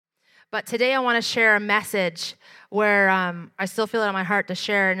But today I want to share a message where I still feel it on my heart to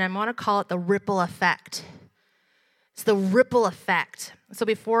share, and I want to call it the ripple effect. It's the ripple effect. So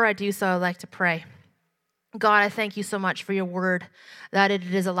before I do so, I'd like to pray. God, I thank you so much for your word, that it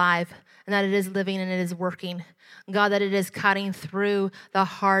is alive, and that it is living, and it is working. God, that it is cutting through the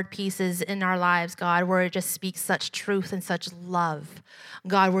hard pieces in our lives, God, where it just speaks such truth and such love.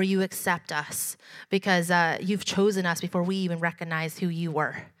 God, where you accept us because you've chosen us before we even recognized who you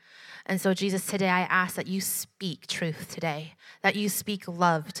were. And so, Jesus, today I ask that you speak truth today, that you speak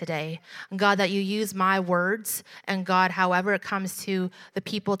love today. God, that you use my words, and God, however it comes to the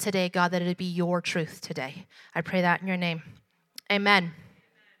people today, God, that it be your truth today. I pray that in your name. Amen.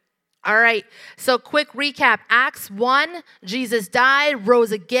 All right, so quick recap. Acts 1, Jesus died,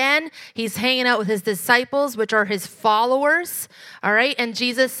 rose again. He's hanging out with his disciples, which are his followers. All right, and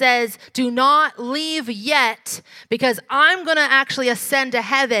Jesus says, do not leave yet because I'm going to actually ascend to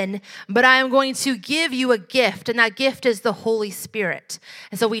heaven, but I am going to give you a gift, and that gift is the Holy Spirit.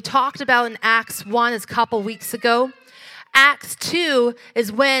 And so we talked about in Acts 1 a couple weeks ago. Acts 2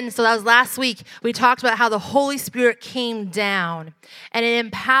 is when, so that was last week, we talked about how the Holy Spirit came down and it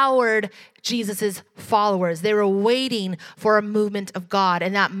empowered Jesus' followers. They were waiting for a movement of God,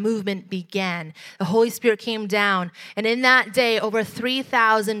 and that movement began. The Holy Spirit came down, and in that day, over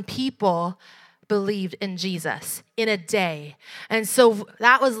 3,000 people believed in Jesus in a day. And so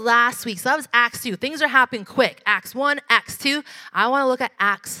that was last week. So that was Acts 2. Things are happening quick. Acts 1, Acts 2. I want to look at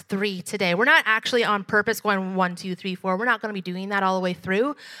Acts 3 today. We're not actually on purpose going 1, 2, 3, 4. We're not going to be doing that all the way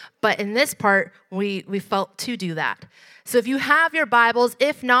through. But in this part, we felt to do that. So if you have your Bibles,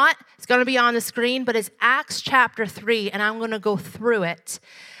 if not, it's going to be on the screen, but it's Acts chapter 3, and I'm going to go through it.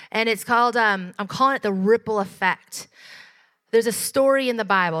 And it's called, I'm calling it the ripple effect. There's a story in the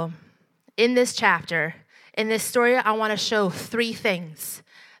Bible. In this chapter, in this story, I want to show three things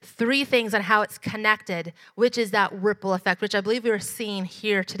on how it's connected, which is that ripple effect, which I believe we're seeing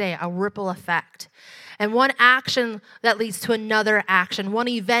here today, a ripple effect. And one action that leads to another action, one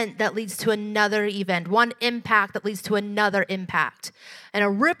event that leads to another event, one impact that leads to another impact. And a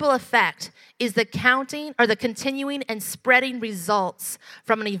ripple effect is the continuing and spreading results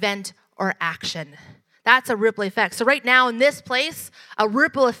from an event or action. That's a ripple effect. So right now in this place, a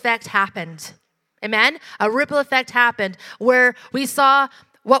ripple effect happened. Amen? A ripple effect happened where we saw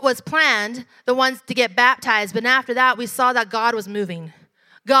what was planned, the ones to get baptized, but after that we saw that God was moving.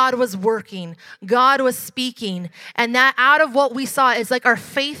 God was working. God was speaking. And that out of what we saw is like our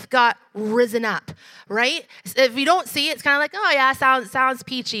faith got risen up, right? If you don't see it, it's kind of like, oh yeah, sounds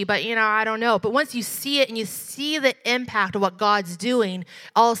peachy, but I don't know. But once you see it and you see the impact of what God's doing,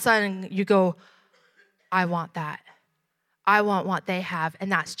 all of a sudden you go, I want that. I want what they have,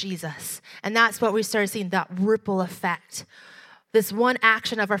 and that's Jesus. And that's what we started seeing, that ripple effect. This one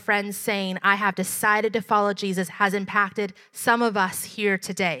action of our friends saying, I have decided to follow Jesus, has impacted some of us here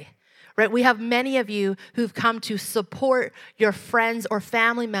today. Right? We have many of you who've come to support your friends or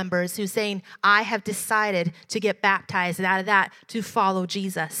family members who's saying, I have decided to get baptized, and out of that, to follow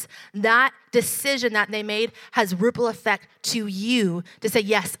Jesus. That decision that they made has ripple effect to you to say,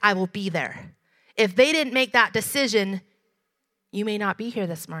 yes, I will be there. If they didn't make that decision, you may not be here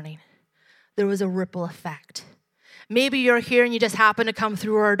this morning. There was a ripple effect. Maybe you're here and you just happen to come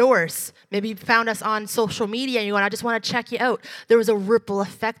through our doors. Maybe you found us on social media and I just want to check you out. There was a ripple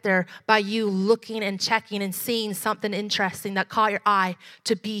effect there by you looking and checking and seeing something interesting that caught your eye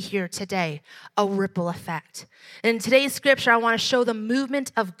to be here today. A ripple effect. In today's scripture, I want to show the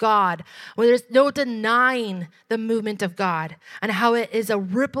movement of God, where there's no denying the movement of God, and how it is a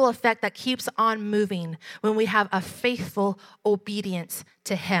ripple effect that keeps on moving when we have a faithful obedience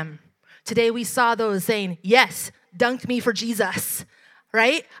to Him. Today we saw those saying, yes, dunk me for Jesus,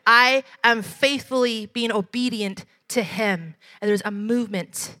 right? I am faithfully being obedient to Him. And there's a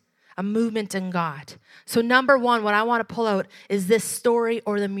movement in God. So number one, what I want to pull out is this story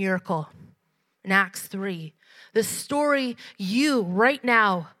or the miracle in Acts 3. The story right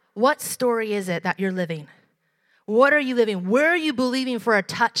now, what story is it that you're living? What are you living? Where are you believing for a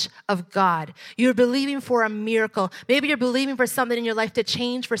touch of God? You're believing for a miracle. Maybe you're believing for something in your life to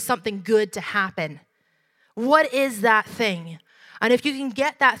change, for something good to happen. What is that thing? And if you can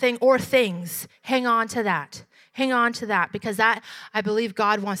get that thing or things, hang on to that. Hang on to that, because that, I believe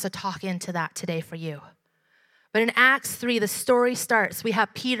God wants to talk into that today for you. But in Acts 3, the story starts. We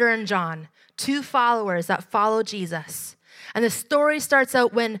have Peter and John, two followers that follow Jesus. And the story starts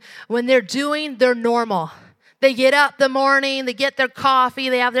out when they're doing their normal. They get up in the morning, they get their coffee,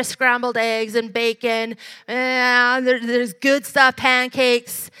 they have their scrambled eggs and bacon, and there's good stuff,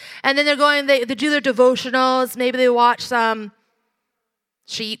 pancakes. And then they do their devotionals. Maybe they watch some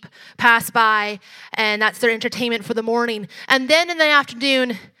Sheep pass by, and that's their entertainment for the morning. And then in the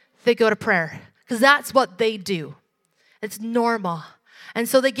afternoon, they go to prayer because that's what they do. It's normal. And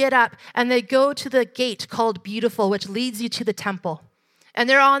so they get up and they go to the gate called Beautiful, which leads you to the temple. And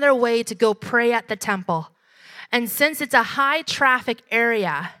they're on their way to go pray at the temple. And since it's a high traffic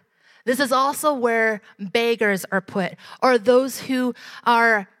area, this is also where beggars are put, or those who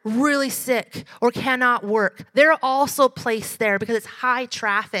are really sick or cannot work. They're also placed there because it's high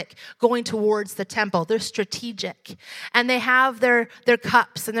traffic going towards the temple. They're strategic. And they have their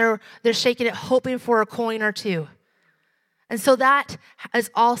cups and they're shaking it, hoping for a coin or two. And so that is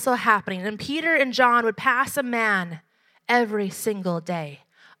also happening. And Peter and John would pass a man every single day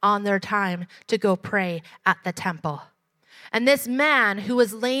on their time to go pray at the temple. And this man who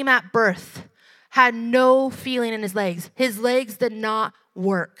was lame at birth had no feeling in his legs. His legs did not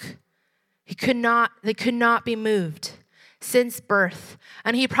work. They could not be moved since birth.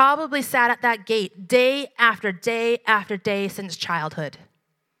 And he probably sat at that gate day after day after day since childhood.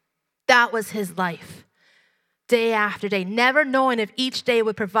 That was his life. Day after day, never knowing if each day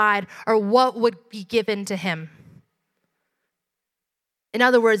would provide or what would be given to him. In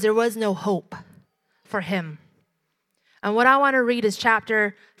other words, there was no hope for him. And what I want to read is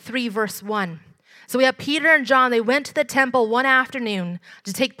chapter 3, verse 1. So we have Peter and John. They went to the temple one afternoon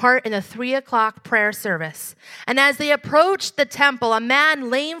to take part in the 3:00 prayer service. And as they approached the temple, a man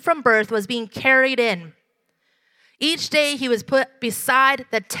lame from birth was being carried in. Each day he was put beside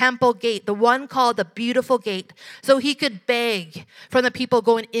the temple gate, the one called the Beautiful Gate, so he could beg from the people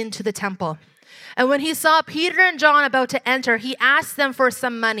going into the temple. And when he saw Peter and John about to enter, he asked them for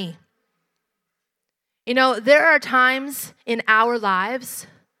some money. You know, there are times in our lives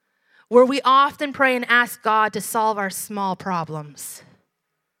where we often pray and ask God to solve our small problems.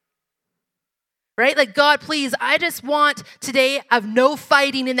 Right? Like, God, please, I just want today of no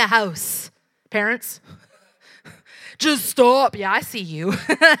fighting in the house. Parents, just stop. Yeah, I see you.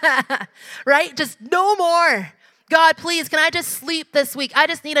 Right? Just no more. God, please, can I just sleep this week? I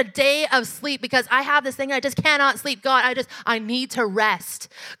just need a day of sleep because I have this thing I just cannot sleep. God, I need to rest.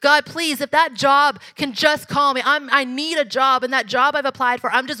 God, please, if that job can just call me. I need a job, and that job I've applied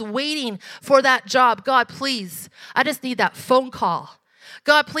for, I'm just waiting for that job. God, please, I just need that phone call.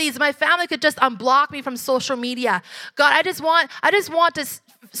 God, please, my family could just unblock me from social media. God, I just want to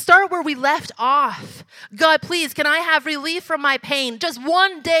start where we left off. God, please, can I have relief from my pain? Just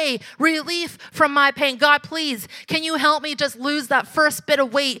one day relief from my pain. God, please, can you help me just lose that first bit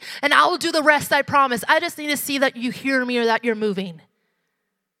of weight? And I will do the rest, I promise. I just need to see that you hear me or that you're moving.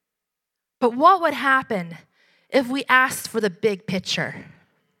 But what would happen if we asked for the big picture?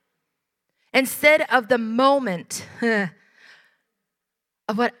 Instead of the moment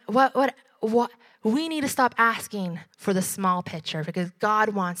of what we need to stop asking for the small picture because God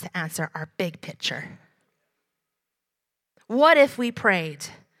wants to answer our big picture. What if we prayed,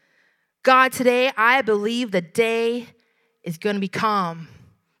 God, today I believe the day is going to be calm.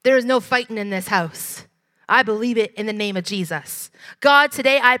 There is no fighting in this house. I believe it in the name of Jesus. God,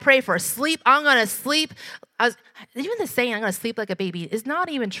 today I pray for sleep. I'm going to sleep. Even the saying, I'm going to sleep like a baby, is not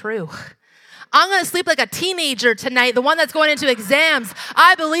even true. I'm going to sleep like a teenager tonight, the one that's going into exams.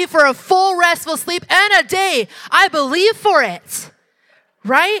 I believe for a full restful sleep and a day. I believe for it.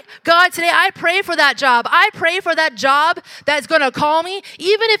 Right? God, today I pray for that job. I pray for that job that's going to call me,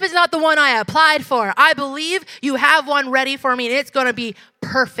 even if it's not the one I applied for. I believe you have one ready for me, and it's going to be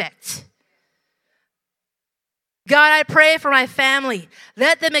perfect. God, I pray for my family.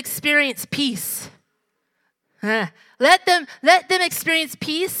 Let them experience peace. Let them experience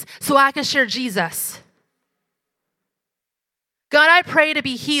peace so I can share Jesus. God, I pray to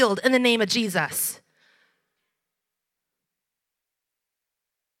be healed in the name of Jesus.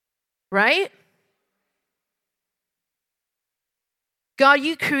 Right? God,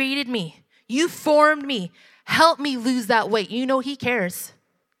 you created me. You formed me. Help me lose that weight. You know He cares.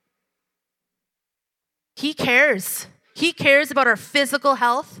 He cares. He cares about our physical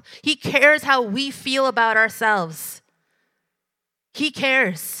health. He cares how we feel about ourselves. He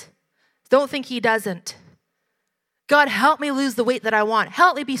cares. Don't think He doesn't. God, help me lose the weight that I want.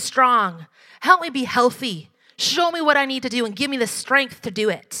 Help me be strong. Help me be healthy. Show me what I need to do and give me the strength to do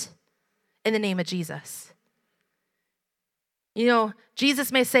it in the name of Jesus. You know,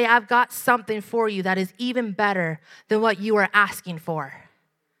 Jesus may say, I've got something for you that is even better than what you are asking for.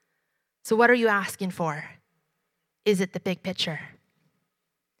 So what are you asking for? Is it the big picture?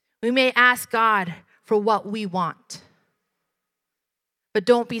 We may ask God for what we want, but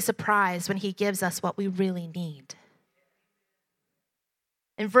don't be surprised when He gives us what we really need.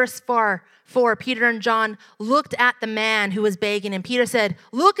 In verse 4, Peter and John looked at the man who was begging, and Peter said,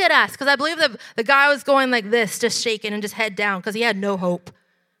 "Look at us," because I believe the guy was going like this, just shaking and just head down because he had no hope.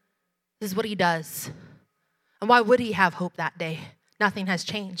 This is what he does. And why would he have hope that day? Nothing has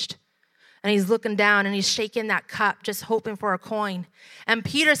changed. And he's looking down and he's shaking that cup, just hoping for a coin. And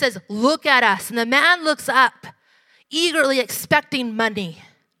Peter says, "Look at us." And the man looks up, eagerly expecting money.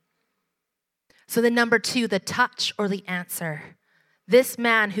 So the number 2, the touch or the answer. This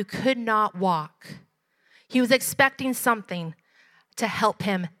man who could not walk, he was expecting something to help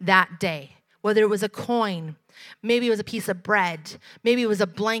him that day. Whether it was a coin, maybe it was a piece of bread, maybe it was a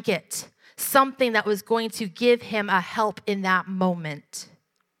blanket, something that was going to give him a help in that moment.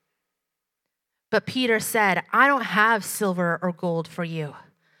 But Peter said, "I don't have silver or gold for you,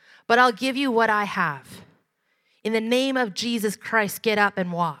 but I'll give you what I have. In the name of Jesus Christ, get up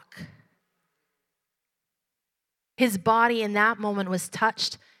and walk." His body in that moment was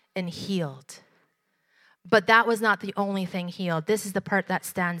touched and healed. But that was not the only thing healed. This is the part that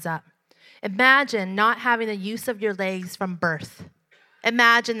stands up. Imagine not having the use of your legs from birth.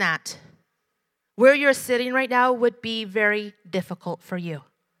 Imagine that. Where you're sitting right now would be very difficult for you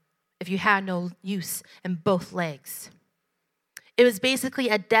if you had no use in both legs. It was basically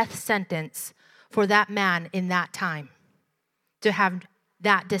a death sentence for that man in that time to have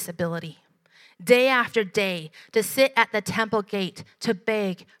that disability. Day after day, to sit at the temple gate to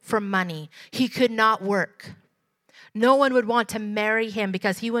beg for money. He could not work. No one would want to marry him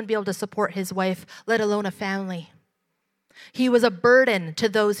because he wouldn't be able to support his wife, let alone a family. He was a burden to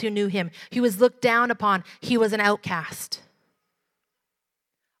those who knew him. He was looked down upon. He was an outcast.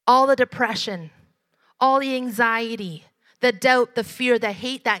 All the depression, all the anxiety, the doubt, the fear, the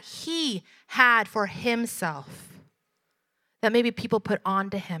hate that he had for himself, that maybe people put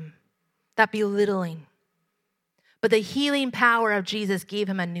onto him, that belittling. But the healing power of Jesus gave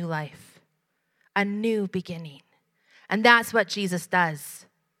him a new life, a new beginning. And that's what Jesus does.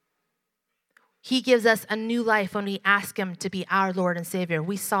 He gives us a new life when we ask him to be our Lord and Savior.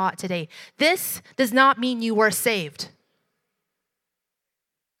 We saw it today. This does not mean you were saved.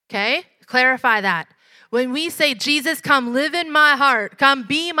 Okay? Clarify that. When we say, "Jesus, come live in my heart, come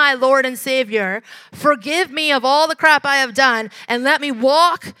be my Lord and Savior, forgive me of all the crap I have done, and let me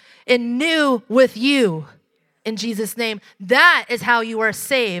walk in new with you in Jesus' name," that is how you are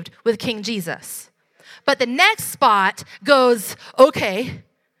saved with King Jesus. But the next spot goes, okay,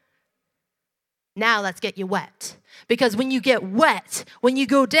 now let's get you wet. Because when you get wet, when you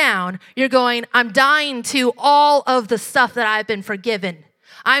go down, you're going, "I'm dying to all of the stuff that I've been forgiven.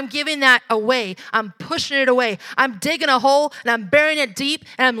 I'm giving that away. I'm pushing it away. I'm digging a hole and I'm burying it deep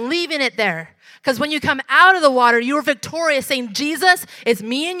and I'm leaving it there." Because when you come out of the water, you're victorious saying, "Jesus, it's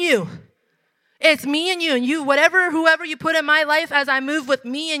me and you. It's me and you. And you, whoever you put in my life as I move with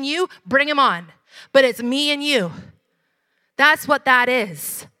me and you, bring him on. But it's me and you." That's what that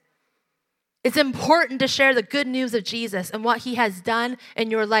is. It's important to share the good news of Jesus and what he has done in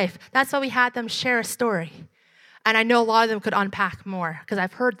your life. That's why we had them share a story. And I know a lot of them could unpack more because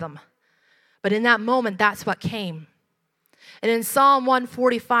I've heard them. But in that moment, that's what came. And in Psalm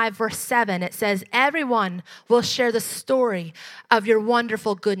 145, verse 7, it says, "Everyone will share the story of your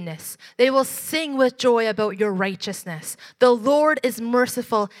wonderful goodness. They will sing with joy about your righteousness. The Lord is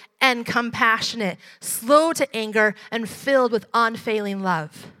merciful and compassionate, slow to anger, and filled with unfailing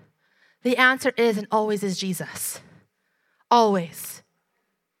love." The answer is and always is Jesus. Always.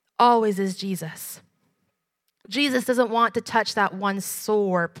 Always is Jesus. Jesus doesn't want to touch that one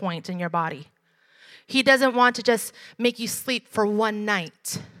sore point in your body. He doesn't want to just make you sleep for one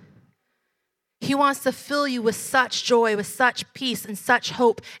night. He wants to fill you with such joy, with such peace, and such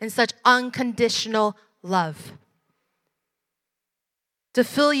hope, and such unconditional love. To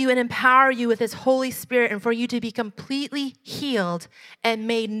fill you and empower you with his Holy Spirit and for you to be completely healed and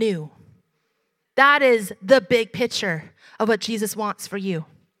made new. That is the big picture of what Jesus wants for you.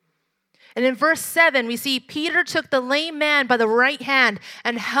 And in verse 7, we see Peter took the lame man by the right hand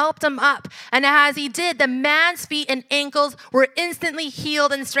and helped him up. And as he did, the man's feet and ankles were instantly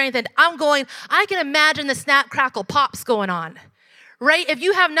healed and strengthened. I can imagine the snap, crackle, pops going on, right? If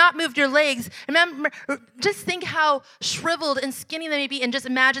you have not moved your legs, remember, just think how shriveled and skinny they may be and just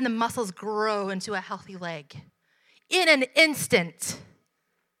imagine the muscles grow into a healthy leg. In an instant.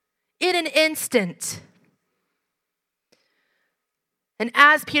 In an instant. And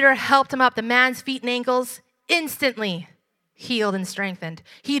as Peter helped him up, the man's feet and ankles instantly healed and strengthened.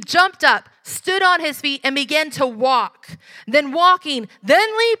 He jumped up, stood on his feet, and began to walk. Then walking, then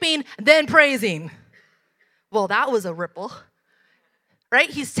leaping, then praising. Well, that was a ripple. right?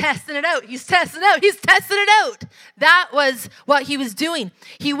 He's testing it out. He's testing it out. He's testing it out. That was what he was doing.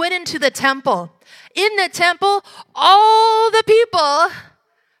 He went into the temple. In the temple, all the people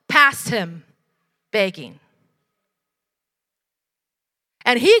passed him begging.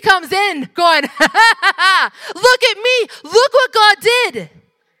 And he comes in going, ha, ha, ha, ha, look at me. Look what God did.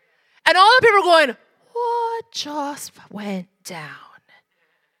 And all the people are going, what just went down?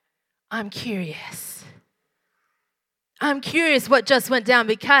 I'm curious. I'm curious what just went down,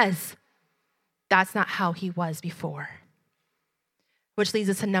 because that's not how he was before. Which leads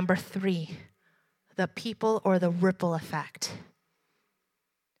us to number 3, the people or the ripple effect.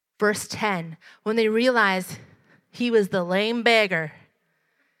 Verse 10, when they realized he was the lame beggar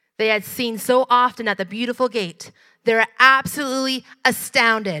they had seen so often at the beautiful gate, they're absolutely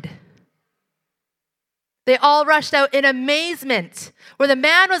astounded. They all rushed out in amazement, where the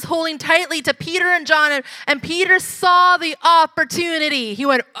man was holding tightly to Peter and John, and Peter saw the opportunity. He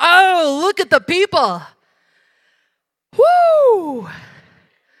went, oh, look at the people. Woo!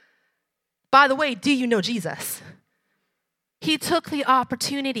 By the way, do you know Jesus? He took the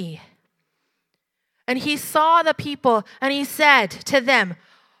opportunity, and he saw the people, and he said to them,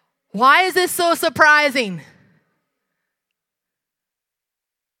 why is this so surprising?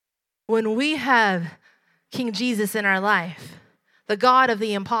 When we have King Jesus in our life, the God of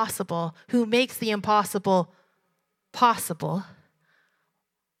the impossible, who makes the impossible possible,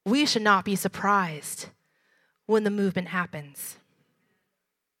 we should not be surprised when the movement happens.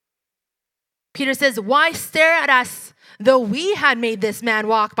 Peter says, why stare at us though we had made this man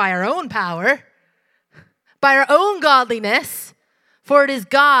walk by our own power, by our own godliness? For it is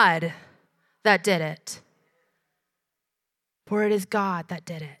God that did it. For it is God that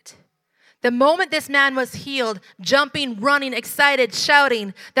did it. The moment this man was healed, jumping, running, excited,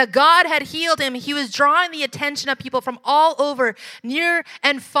 shouting that God had healed him, he was drawing the attention of people from all over, near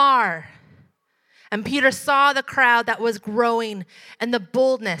and far. And Peter saw the crowd that was growing and the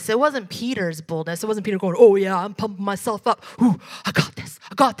boldness. It wasn't Peter's boldness. It wasn't Peter going, oh yeah, I'm pumping myself up. Ooh, I got this.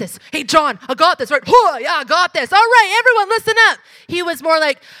 I got this. Hey, John, I got this. Right? Oh, yeah, I got this. All right, everyone, listen up. He was more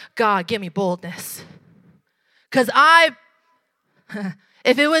like, God, give me boldness. Because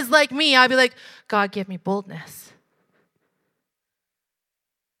if it was like me, I'd be like, God, give me boldness.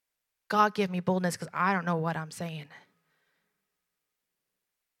 God, give me boldness, because I don't know what I'm saying.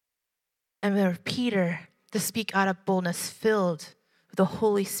 And for Peter to speak out of boldness, filled with the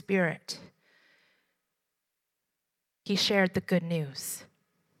Holy Spirit, he shared the good news.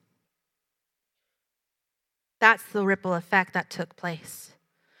 That's the ripple effect that took place.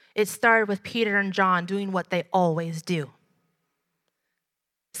 It started with Peter and John doing what they always do.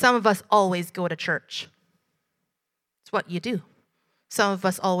 Some of us always go to church. It's what you do. Some of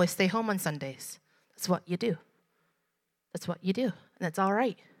us always stay home on Sundays. That's what you do. That's what you do. And that's all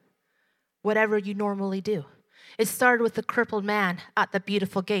right. Whatever you normally do. It started with the crippled man at the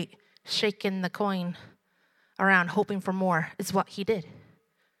beautiful gate, shaking the coin around, hoping for more. It's what he did.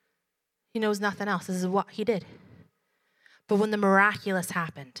 He knows nothing else. This is what he did. But when the miraculous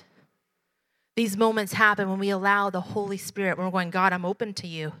happened, these moments happen when we allow the Holy Spirit, when we're going, God, I'm open to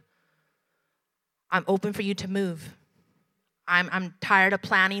you. I'm open for you to move. I'm tired of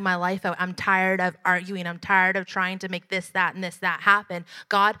planning my life out. I'm tired of arguing. I'm tired of trying to make this, that, and this, that happen.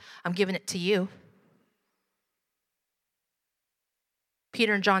 God, I'm giving it to you.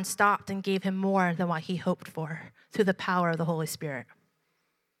 Peter and John stopped and gave him more than what he hoped for through the power of the Holy Spirit.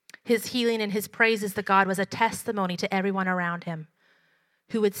 His healing and his praises to God was a testimony to everyone around him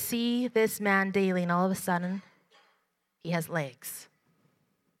who would see this man daily, and all of a sudden, he has legs.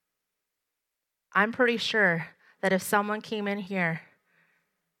 I'm pretty sure that if someone came in here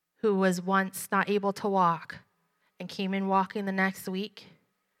who was once not able to walk and came in walking the next week,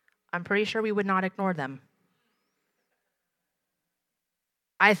 I'm pretty sure we would not ignore them.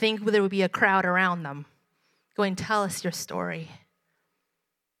 I think there would be a crowd around them going, tell us your story.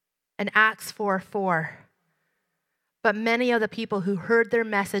 In Acts 4:4, but many of the people who heard their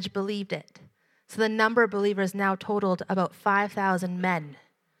message believed it. So the number of believers now totaled about 5,000 men,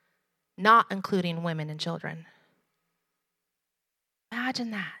 not including women and children.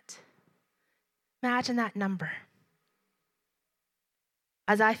 Imagine that. Imagine that number.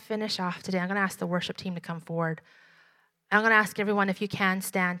 As I finish off today, I'm going to ask the worship team to come forward. I'm going to ask everyone if you can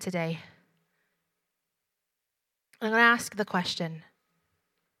stand today. I'm going to ask the question,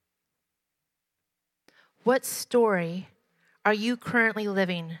 what story are you currently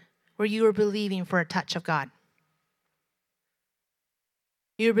living where you are believing for a touch of God?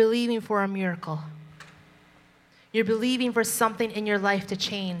 You're believing for a miracle. You're believing for something in your life to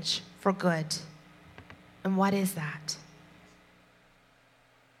change for good. And what is that?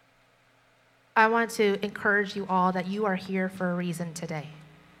 I want to encourage you all that you are here for a reason today.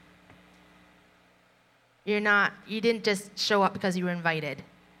 You didn't just show up because you were invited.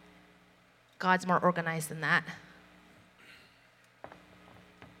 God's more organized than that.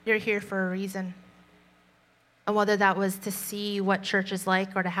 You're here for a reason. And whether that was to see what church is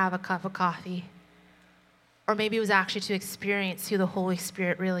like or to have a cup of coffee, or maybe it was actually to experience who the Holy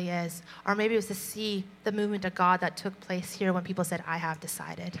Spirit really is, or maybe it was to see the movement of God that took place here when people said, I have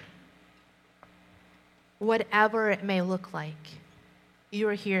decided. Whatever it may look like, you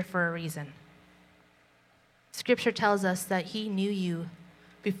are here for a reason. Scripture tells us that he knew you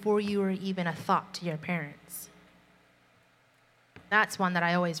before you were even a thought to your parents. That's one that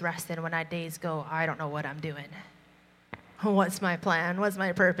I always rest in when my days go, I don't know what I'm doing. What's my plan? What's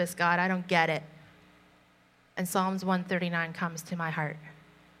my purpose, God? I don't get it. And Psalms 139 comes to my heart,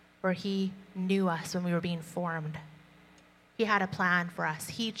 where he knew us when we were being formed. He had a plan for us.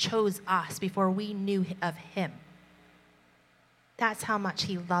 He chose us before we knew of him. That's how much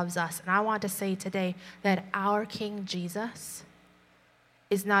he loves us. And I want to say today that our King Jesus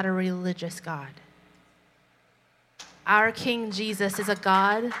is not a religious God. Our King Jesus is a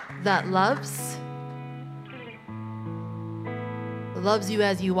God that loves you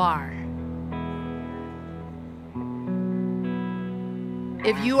as you are.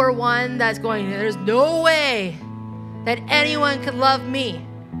 If you are one that's going, there's no way that anyone could love me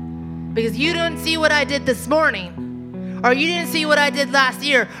because you didn't see what I did this morning, or you didn't see what I did last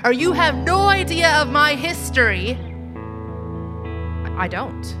year, or you have no idea of my history. I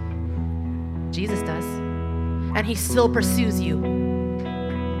don't. Jesus does. And he still pursues you.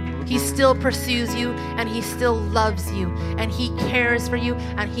 He still pursues you, and he still loves you, and he cares for you,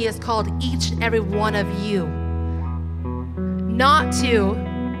 and he has called each and every one of you not to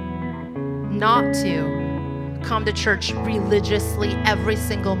come to church religiously every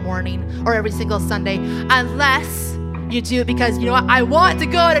single morning or every single Sunday, unless you do it because, you know what, I want to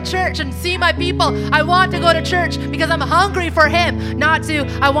go to church and see my people. I want to go to church because I'm hungry for him. Not to,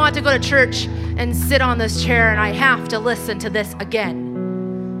 I want to go to church and sit on this chair and I have to listen to this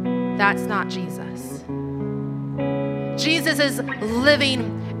again. That's not Jesus. Jesus is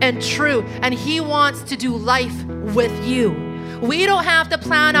living and true, and he wants to do life with you. We don't have to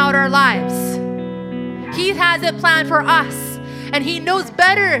plan out our lives. He has it planned for us, and he knows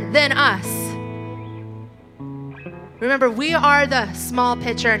better than us. Remember, we are the small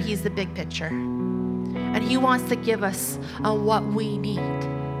picture and he's the big picture. And he wants to give us what we need.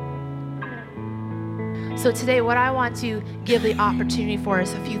 So today, what I want to give the opportunity for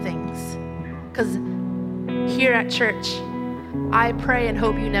is a few things. Because here at church, I pray and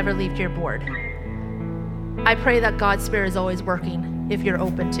hope you never leave here bored. I pray that God's Spirit is always working if you're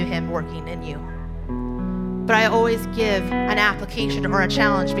open to him working in you. But I always give an application or a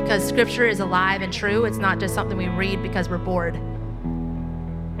challenge because Scripture is alive and true. It's not just something we read because we're bored.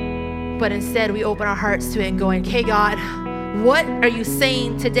 But instead, we open our hearts to it and going, okay, God, what are you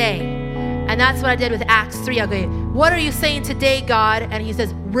saying today? And that's what I did with Acts 3. I go, what are you saying today, God? And he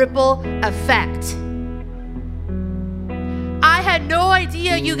says, ripple effect. I had no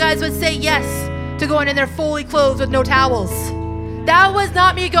idea you guys would say yes to going in there fully clothed with no towels. That was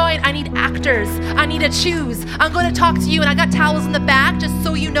not me going, I need actors. I need to choose. I'm going to talk to you and I got towels in the back just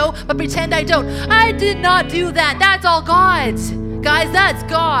so you know, but pretend I don't. I did not do that. That's all God. Guys, that's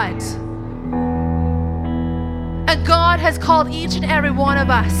God. And God has called each and every one of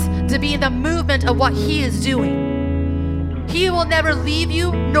us to be in the movement of what he is doing. He will never leave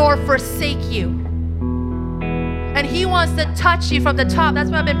you nor forsake you. And he wants to touch you from the top. That's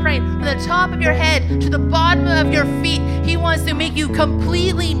what I've been praying. From the top of your head to the bottom of your feet. He wants to make you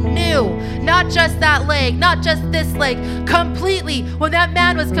completely new. Not just that leg, not just this leg. Completely. When that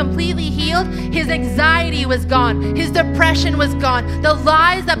man was completely healed, his anxiety was gone. His depression was gone. The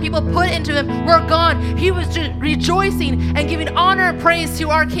lies that people put into him were gone. He was just rejoicing and giving honor and praise to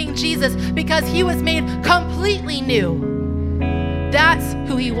our King Jesus because he was made completely new. That's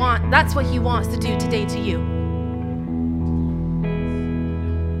who he wants. That's what he wants to do today to you.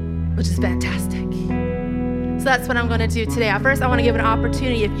 Which is fantastic. So that's what I'm going to do today. First, I want to give an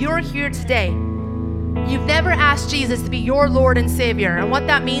opportunity. If you're here today, you've never asked Jesus to be your Lord and Savior. And what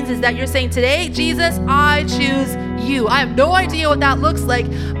that means is that you're saying, today, Jesus, I choose you. I have no idea what that looks like,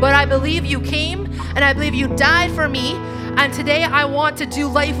 but I believe you came and I believe you died for me. And today I want to do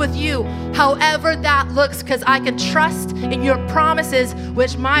life with you, however that looks, because I can trust in your promises,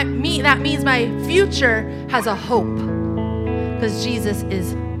 which that means my future has a hope. Because Jesus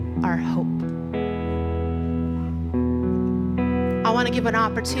is our hope. I want to give an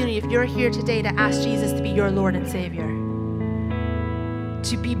opportunity, if you're here today, to ask Jesus to be your Lord and Savior.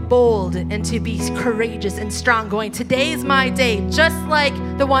 to be bold and to be courageous and strong, going, today's my day, just like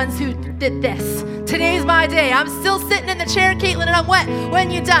the ones who did this. Today's my day. I'm still sitting in the chair, Caitlin, and I'm wet.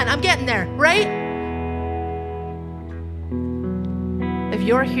 When you done? I'm getting there, right? If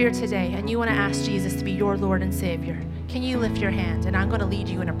you're here today and you want to ask Jesus to be your Lord and Savior, can you lift your hand? And I'm going to lead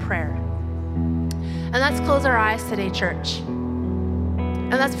you in a prayer. And let's close our eyes today, church.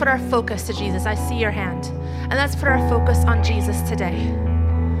 And let's put our focus to Jesus. I see your hand. And let's put our focus on Jesus today.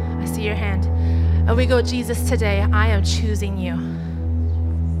 I see your hand. And we go, Jesus, today I am choosing you.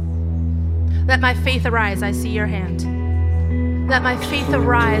 Let my faith arise. I see your hand. Let my faith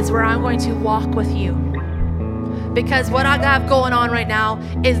arise where I'm going to walk with you. Because what I have going on right now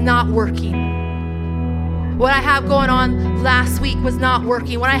is not working. What I have going on last week was not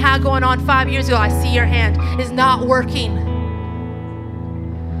working. What I had going on 5 years ago, I see your hand, is not working.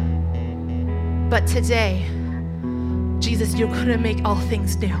 But today, Jesus, you're going to make all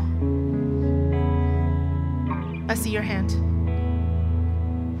things new. I see your hand.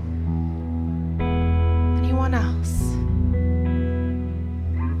 Anyone else?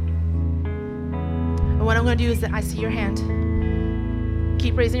 And what I'm going to do is that I see your hand.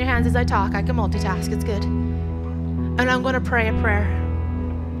 Keep raising your hands as I talk. I can multitask. It's good. And I'm going to pray a prayer.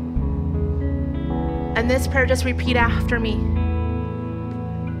 And this prayer, just repeat after me.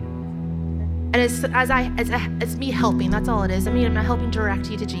 And it's me helping. That's all it is. I mean, I'm helping direct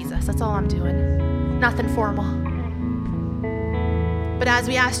you to Jesus. That's all I'm doing. Nothing formal. But as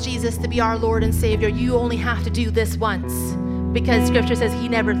we ask Jesus to be our Lord and Savior, you only have to do this once, because Scripture says he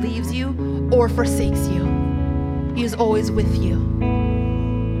never leaves you or forsakes you. He is always with you.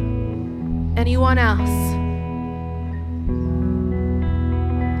 Anyone else?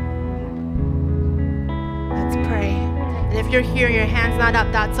 Let's pray. And if you're here and your hand's not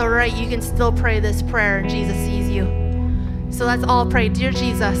up, that's all right. You can still pray this prayer and Jesus sees you. So let's all pray. Dear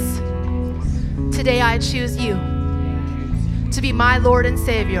Jesus, today I choose you to be my Lord and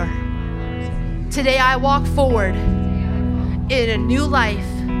Savior. Today I walk forward in a new life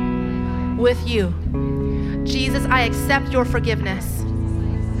with you. Jesus, I accept your forgiveness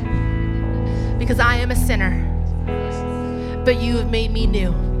because I am a sinner, but you have made me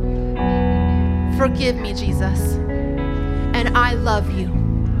new. Forgive me, Jesus, and I love you.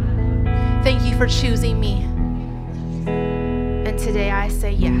 Thank you for choosing me. And today I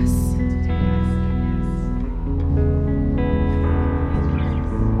say yes.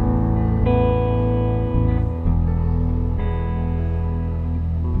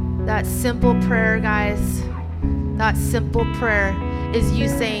 That simple prayer, guys, that simple prayer is you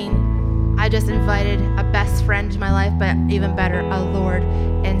saying, I just invited a best friend in my life, but even better, a Lord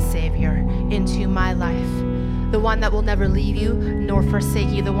and Savior into my life. The one that will never leave you nor forsake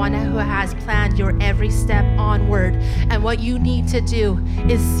you, the one who has planned your every step onward. And what you need to do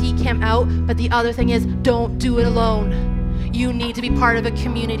is seek him out, but the other thing is, don't do it alone. You need to be part of a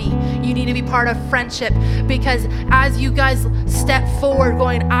community. You need to be part of friendship, because as you guys step forward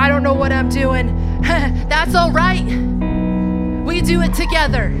going, I don't know what I'm doing, that's all right. We do it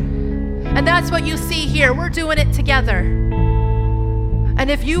together. And that's what you see here. We're doing it together. And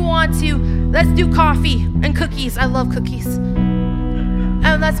if you want to, let's do coffee and cookies. I love cookies.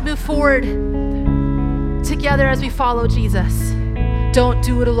 And let's move forward together as we follow Jesus. Don't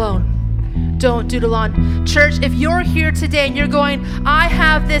do it alone. Don't do it alone. Church, if you're here today and you're going, I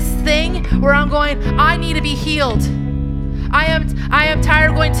have this thing where I'm going, I need to be healed. I am tired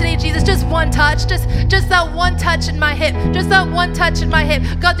of going today, Jesus, just one touch, just that one touch in my hip, just that one touch in my hip.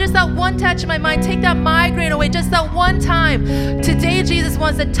 God, just that one touch in my mind. Take that migraine away, just that one time. Today, Jesus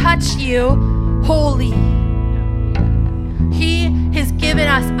wants to touch you wholly. He has given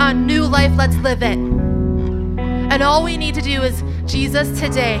us a new life. Let's live it. And all we need to do is, Jesus,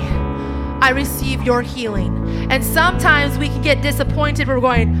 today, I receive your healing. And sometimes we can get disappointed. We're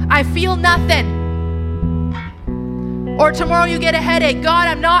going, I feel nothing. Or tomorrow you get a headache. God,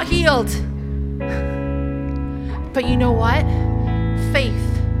 I'm not healed. But you know what? Faith.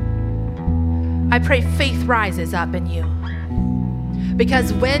 I pray faith rises up in you.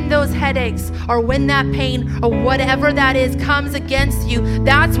 Because when those headaches or when that pain or whatever that is comes against you,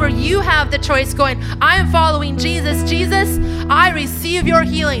 that's where you have the choice going, I am following Jesus. Jesus, I receive your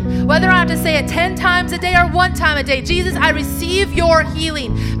healing. Whether I have to say it 10 times a day or 1 time a day, Jesus, I receive your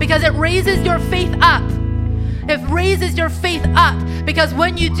healing, because it raises your faith up. It raises your faith up, because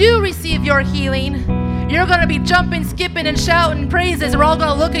when you do receive your healing, you're going to be jumping, skipping, and shouting praises. We're all going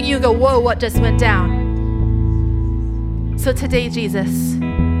to look at you and go, whoa, what just went down? So today, Jesus,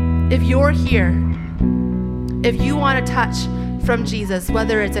 if you're here, if you want to touch from Jesus,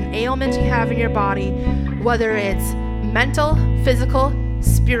 whether it's an ailment you have in your body, whether it's mental, physical,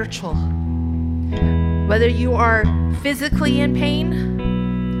 spiritual. Whether you are physically in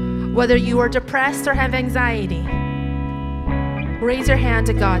pain, whether you are depressed or have anxiety, raise your hand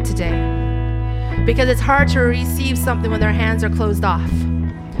to God today, because it's hard to receive something when their hands are closed off.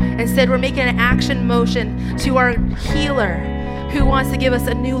 Instead, we're making an action motion to our healer who wants to give us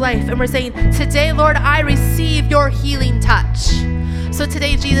a new life. And we're saying, today, Lord, I receive your healing touch. So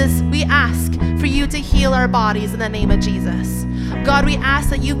today, Jesus, we ask for you to heal our bodies in the name of Jesus. God, we ask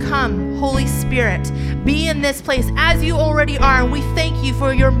that you come, Holy Spirit, be in this place as you already are. And we thank you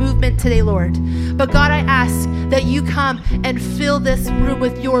for your movement today, Lord. But God, I ask that you come and fill this room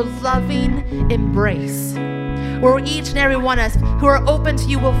with your loving embrace, where each and every one of us who are open to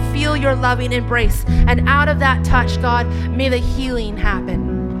you will feel your loving embrace. And out of that touch, God, may the healing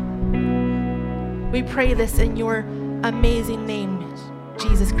happen. We pray this in your amazing name,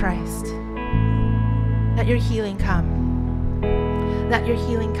 Jesus Christ. Let your healing come. Let your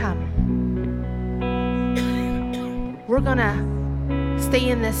healing come. We're going to stay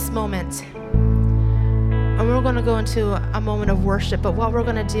in this moment, and we're going to go into a moment of worship. But what we're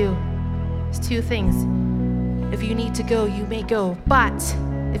going to do is two things. If you need to go, you may go. But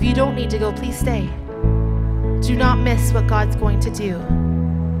if you don't need to go, please stay. Do not miss what God's going to do.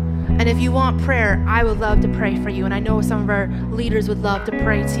 And if you want prayer, I would love to pray for you. And I know some of our leaders would love to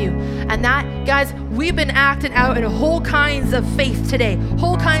pray too. And that, guys, we've been acting out in whole kinds of faith today,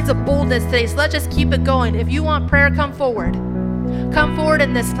 whole kinds of boldness today. So let's just keep it going. If you want prayer, come forward. Come forward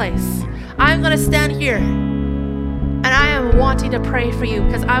in this place. I'm going to stand here, and I am wanting to pray for you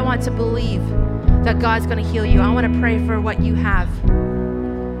because I want to believe that God's going to heal you. I want to pray for what you have.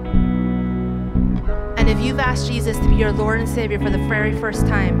 And if you've asked Jesus to be your Lord and Savior for the very first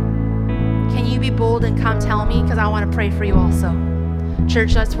time, can you be bold and come tell me? Because I want to pray for you also.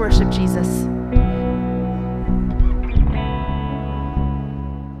 Church, let's worship Jesus.